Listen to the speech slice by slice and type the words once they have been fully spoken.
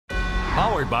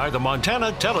Powered by the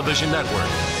Montana Television Network.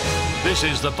 This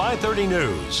is the 5:30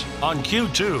 News on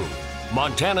Q2,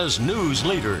 Montana's news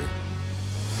leader.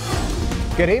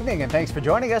 Good evening and thanks for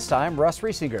joining us. I'm Russ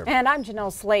Riesinger. And I'm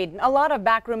Jeanelle Slade. A lot of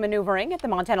backroom maneuvering at the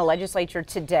Montana legislature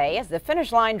today as the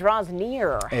finish line draws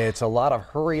near. It's a lot of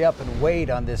hurry up and wait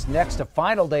on this next to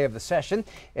final day of the session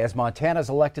as Montana's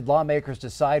elected lawmakers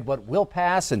decide what will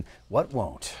pass and what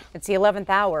won't. It's the 11th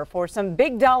hour for some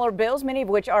big dollar bills, many of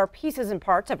which are pieces and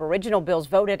parts of original bills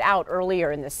voted out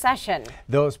earlier in the session.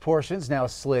 Those portions now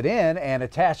slid in and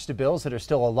attached to bills that are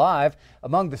still alive.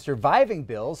 Among the surviving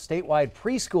bills, statewide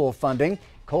preschool funding,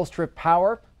 Colstrip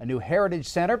Power, a new heritage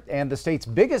center, and the state's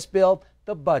biggest bill,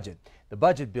 the budget. The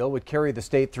budget bill would carry the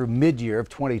state through mid-year of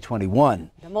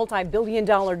 2021. The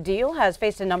multi-billion-dollar deal has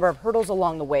faced a number of hurdles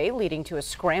along the way, leading to a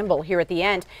scramble here at the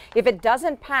end. If it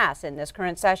doesn't pass in this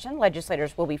current session,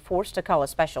 legislators will be forced to call a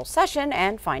special session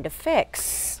and find a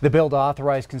fix. The bill to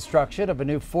authorize construction of a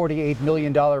new $48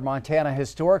 million Montana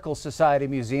Historical Society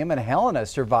museum in Helena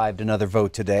survived another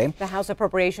vote today. The House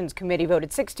Appropriations Committee voted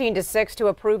 16-6 to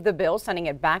approve the bill, sending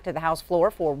it back to the House floor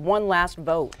for one last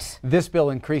vote. This bill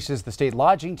increases the state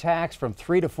lodging tax from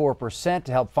 3% to 4%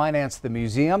 to help finance the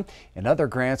museum and other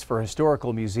grants for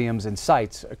historical museums and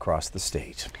sites across the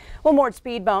state. Well, more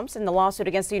speed bumps in the lawsuit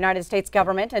against the United States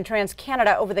government and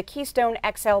TransCanada over the Keystone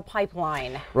XL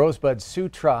pipeline. Rosebud Sioux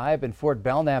Tribe and Fort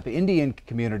Belknap Indian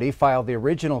community filed the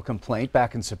original complaint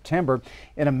back in September.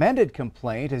 An amended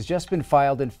complaint has just been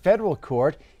filed in federal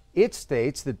court. It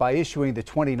states that by issuing the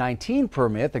 2019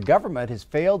 permit, the government has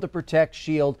failed to protect,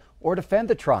 shield, or defend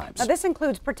the tribes. Now, this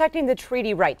includes protecting the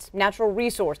treaty rights, natural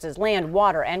resources, land,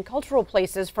 water, and cultural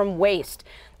places from waste.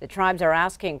 The tribes are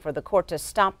asking for the court to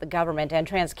stop the government and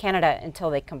TransCanada until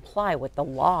they comply with the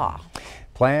law.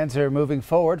 Plans are moving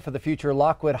forward for the future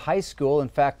Lockwood High School. In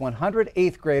fact, 100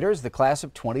 8th graders, the class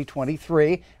of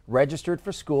 2023, registered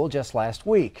for school just last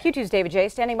week. Q2's David J.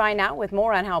 standing by now with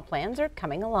more on how plans are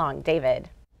coming along. David.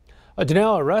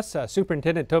 Jeanelle, Russ,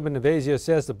 Superintendent Tobin Navasio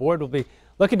says the board will be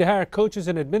looking to hire coaches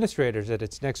and administrators at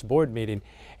its next board meeting,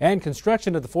 and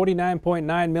construction of the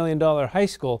 $49.9 million high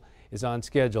school is on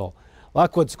schedule.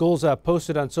 Lockwood Schools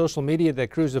posted on social media that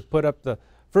crews have put up the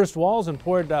first walls and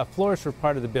poured floors for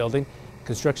part of the building.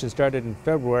 Construction started in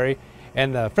February,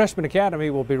 and the Freshman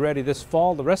Academy will be ready this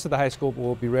fall. The rest of the high school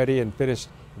will be ready and finished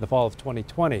in the fall of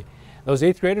 2020. Those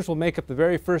 8th graders will make up the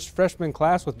very first freshman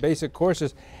class with basic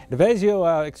courses.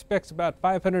 Navasio expects about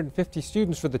 550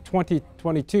 students for the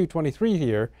 2022-23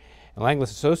 year. And Langlis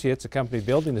Associates, a company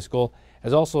building the school,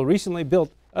 has also recently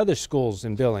built other schools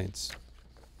in Billings.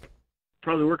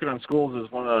 Probably working on schools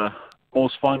is one of the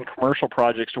most fun commercial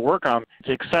projects to work on. It's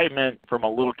excitement from a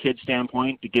little kid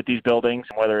standpoint to get these buildings,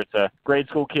 whether it's a grade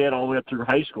school kid all the way up through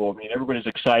high school. I mean, everybody's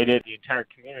excited. The entire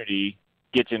community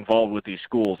gets involved with these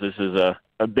schools. This is a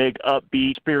big,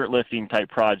 upbeat, spirit-lifting type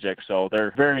project, so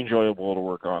they're very enjoyable to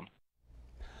work on.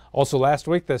 Also last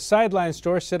week, the Sideline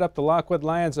store set up the Lockwood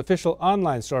Lions official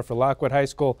online store for Lockwood High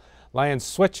School Lions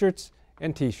sweatshirts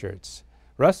and T-shirts.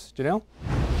 Russ, Jeanelle?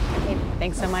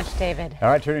 Thanks so much, David. All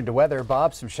right, turning to weather,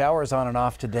 Bob, some showers on and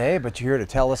off today, but you're here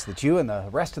to tell us that you and the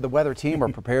rest of the weather team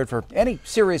are prepared for any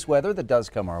serious weather that does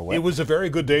come our way. It was a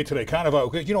very good day today. Kind of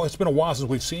it's been a while since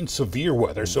we've seen severe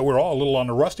weather, so we're all a little on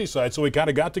the rusty side. So we kind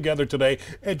of got together today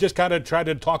and just kind of tried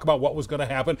to talk about what was going to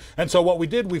happen. And so what we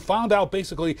did, we found out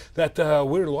basically that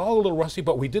we're all a little rusty,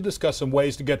 but we did discuss some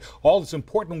ways to get all this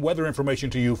important weather information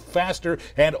to you faster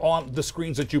and on the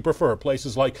screens that you prefer.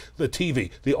 Places like the TV,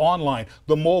 the online,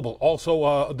 the mobile, also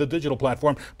the digital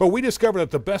platform. But we discovered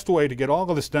that the best way to get all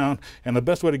of this down and the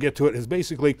best way to get to it is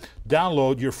basically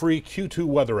download your free Q2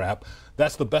 weather app.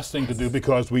 That's the best thing to do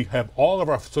because we have all of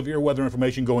our severe weather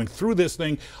information going through this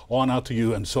thing on out to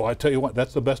you. And so I tell you what,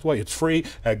 that's the best way. It's free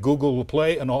at Google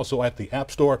Play and also at the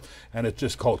App Store. And it's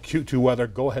just called Q2 Weather.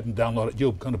 Go ahead and download it.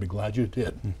 You're going to be glad you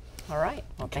did. All right.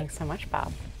 Well, thanks so much,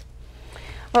 Bob.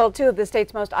 Well, two of the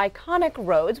state's most iconic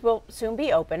roads will soon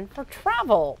be open for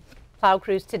travel. Plow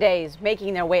crews today is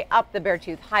making their way up the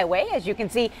Beartooth Highway, as you can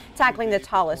see, tackling the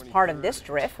tallest part of this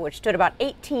drift, which stood about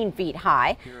 18 feet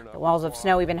high. The walls of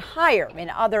snow even higher in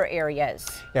other areas.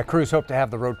 Yeah, crews hope to have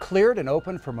the road cleared and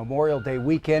open for Memorial Day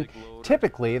weekend.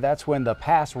 Typically, that's when the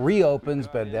pass reopens,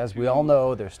 but as we all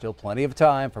know, there's still plenty of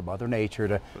time for Mother Nature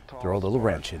to throw a little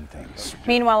wrench in things.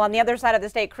 Meanwhile, on the other side of the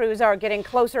state, crews are getting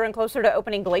closer and closer to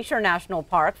opening Glacier National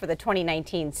Park for the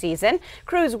 2019 season.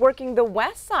 Crews working the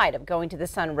west side of Going to the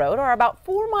Sun Road are are about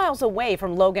 4 miles away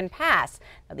from Logan Pass.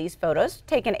 Now, these photos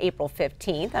taken April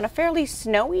 15th on a fairly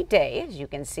snowy day, as you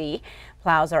can see.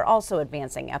 Plows are also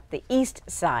advancing up the east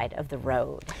side of the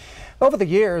road. Over the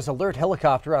years, Alert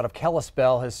helicopter out of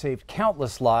Kalispell has saved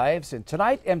countless lives. And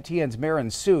tonight, MTN's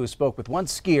Marin Sue spoke with one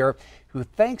skier who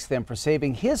thanks them for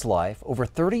saving his life over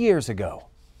 30 years ago.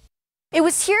 It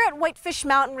was here at Whitefish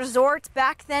Mountain Resort,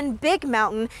 back then Big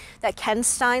Mountain, that Ken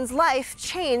Stein's life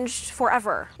changed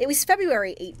forever. It was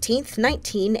February 18th,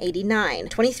 1989.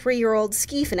 23-year-old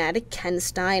ski fanatic Ken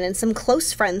Stein and some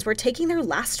close friends were taking their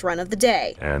last run of the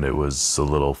day. And it was a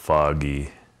little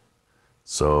foggy,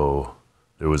 so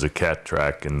there was a cat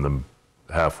track in the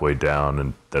halfway down,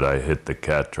 and that I hit the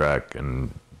cat track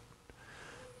and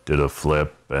did a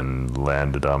flip and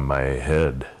landed on my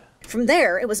head. From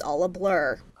there, it was all a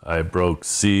blur. I broke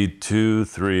C2,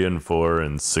 3, and 4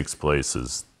 in 6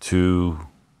 places, 2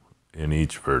 in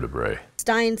each vertebrae.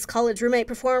 Stein's college roommate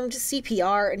performed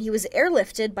CPR, and he was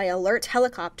airlifted by Alert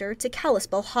helicopter to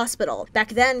Kalispell Hospital. Back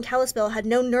then, Kalispell had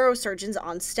no neurosurgeons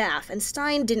on staff, and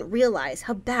Stein didn't realize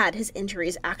how bad his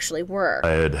injuries actually were.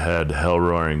 I had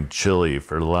hell-roaring chili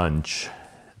for lunch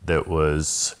that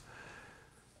was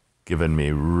giving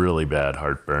me really bad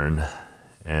heartburn.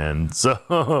 And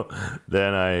so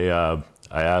then I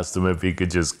asked him if he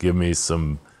could just give me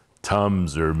some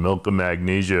Tums or milk of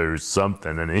magnesia or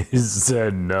something, and he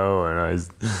said no. And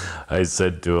I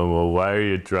said to him, well, why are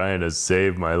you trying to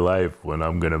save my life when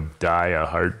I'm gonna die of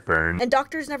heartburn? And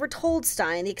doctors never told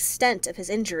Stein the extent of his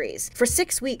injuries. For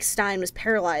 6 weeks, Stein was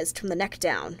paralyzed from the neck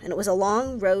down, and it was a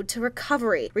long road to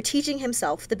recovery, reteaching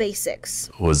himself the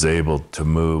basics. Was able to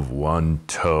move one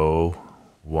toe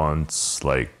once,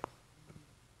 like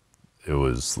it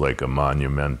was like a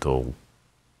monumental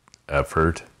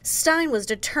effort. Stein was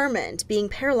determined. Being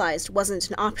paralyzed wasn't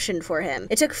an option for him.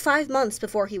 It took 5 months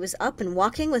before he was up and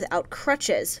walking without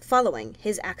crutches following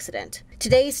his accident.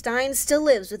 Today, Stein still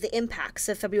lives with the impacts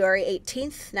of February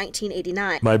 18th,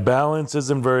 1989. My balance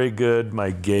isn't very good.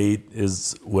 My gait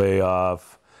is way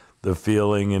off. The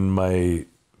feeling in my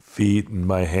feet and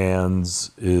my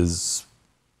hands is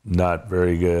not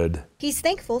very good. He's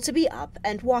thankful to be up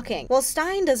and walking. While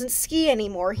Stein doesn't ski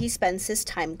anymore, he spends his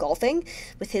time golfing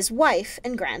with his wife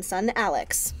and grandson,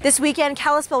 Alex. This weekend,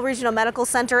 Kalispell Regional Medical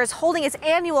Center is holding its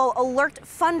annual Alert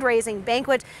fundraising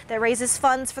banquet that raises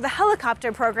funds for the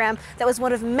helicopter program that was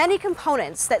one of many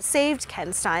components that saved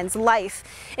Ken Stein's life.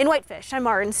 In Whitefish, I'm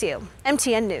Marin Sue,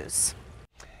 MTN News.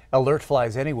 Alert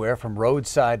flies anywhere from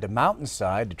roadside to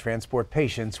mountainside to transport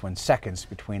patients when seconds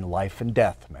between life and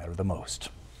death matter the most.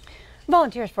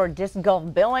 Volunteers for Disc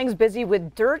Golf Billings busy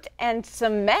with dirt and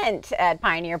cement at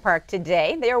Pioneer Park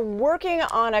today. They are working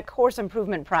on a course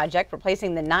improvement project,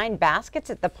 replacing the 9 baskets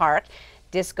at the park.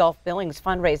 Disc Golf Billings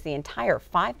fundraised the entire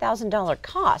 $5,000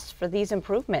 cost for these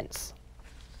improvements.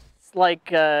 It's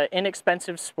like an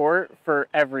inexpensive sport for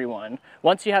everyone.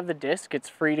 Once you have the disc, it's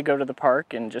free to go to the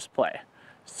park and just play.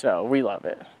 So we love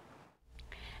it.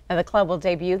 Now, the club will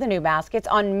debut the new baskets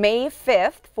on May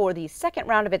 5th for the second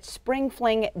round of its Spring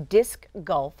Fling Disc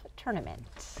Golf Tournament.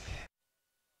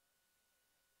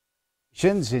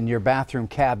 In your bathroom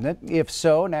cabinet? If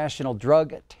so, National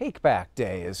Drug Take Back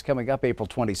Day is coming up April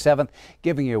 27th,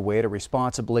 giving you a way to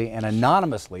responsibly and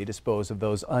anonymously dispose of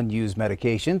those unused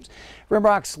medications.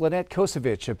 Rimrock's Lynette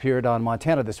Kosevich appeared on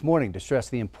Montana This Morning to stress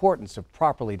the importance of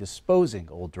properly disposing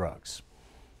old drugs.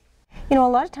 You know,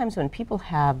 a lot of times when people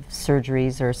have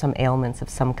surgeries or some ailments of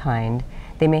some kind,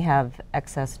 they may have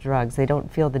excess drugs. They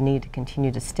don't feel the need to continue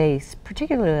to stay,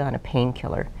 particularly on a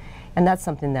painkiller. And that's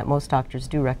something that most doctors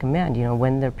do recommend. You know,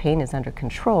 when their pain is under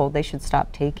control, they should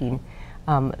stop taking,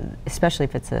 especially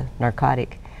if it's a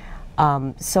narcotic.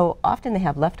 So often they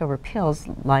have leftover pills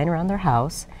lying around their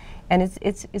house, and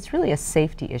it's really a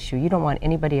safety issue. You don't want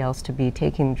anybody else to be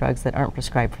taking drugs that aren't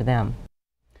prescribed for them.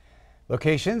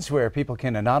 Locations where people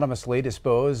can anonymously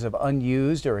dispose of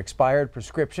unused or expired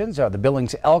prescriptions are the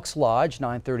Billings Elks Lodge,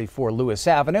 934 Lewis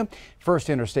Avenue, First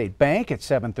Interstate Bank at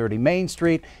 730 Main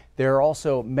Street. There are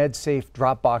also MedSafe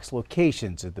drop-box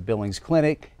locations at the Billings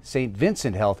Clinic, St.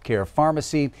 Vincent Healthcare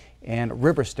Pharmacy, and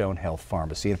Riverstone Health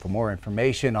Pharmacy. And for more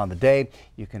information on the day,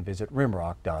 you can visit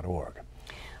rimrock.org.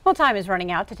 Well, time is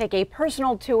running out to take a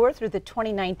personal tour through the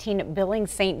 2019 Billings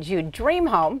St. Jude Dream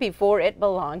Home before it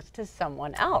belongs to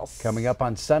someone else. Coming up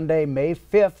on Sunday, May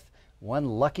 5th, one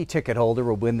lucky ticket holder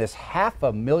will win this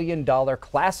 $500,000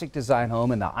 classic design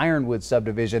home in the Ironwood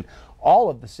subdivision. All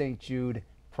of the St. Jude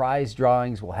Prize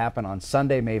drawings will happen on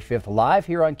Sunday, May 5th, live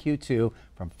here on Q2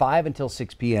 from 5 until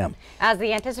 6 p.m. As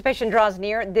the anticipation draws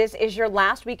near, this is your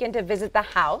last weekend to visit the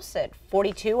house at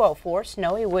 4204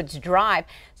 Snowy Woods Drive.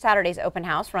 Saturday's open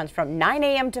house runs from 9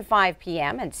 a.m. to 5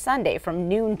 p.m. and Sunday from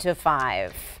noon to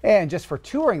 5. And just for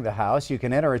touring the house, you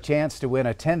can enter a chance to win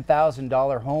a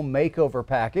 $10,000 home makeover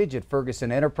package at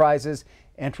Ferguson Enterprises.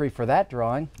 Entry for that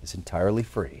drawing is entirely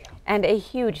free. And a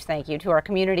huge thank you to our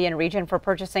community and region for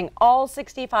purchasing all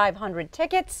 6,500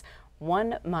 tickets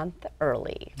 1 month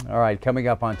early. All right, coming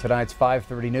up on tonight's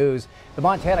 5:30 News, the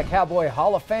Montana Cowboy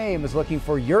Hall of Fame is looking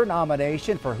for your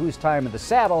nomination for whose time in the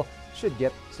saddle should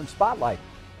get some spotlight.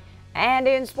 And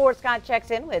in sports, Scott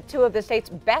checks in with two of the state's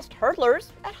best hurdlers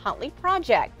at Huntley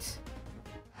Project.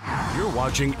 You're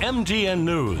watching MTN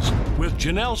News with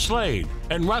Jeanelle Slade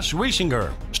and Russ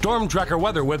Riesinger. Storm Tracker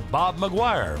weather with Bob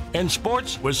McGuire. And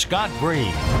sports with Scott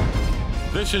Green.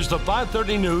 This is the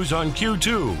 5:30 News on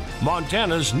Q2,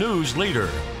 Montana's news leader.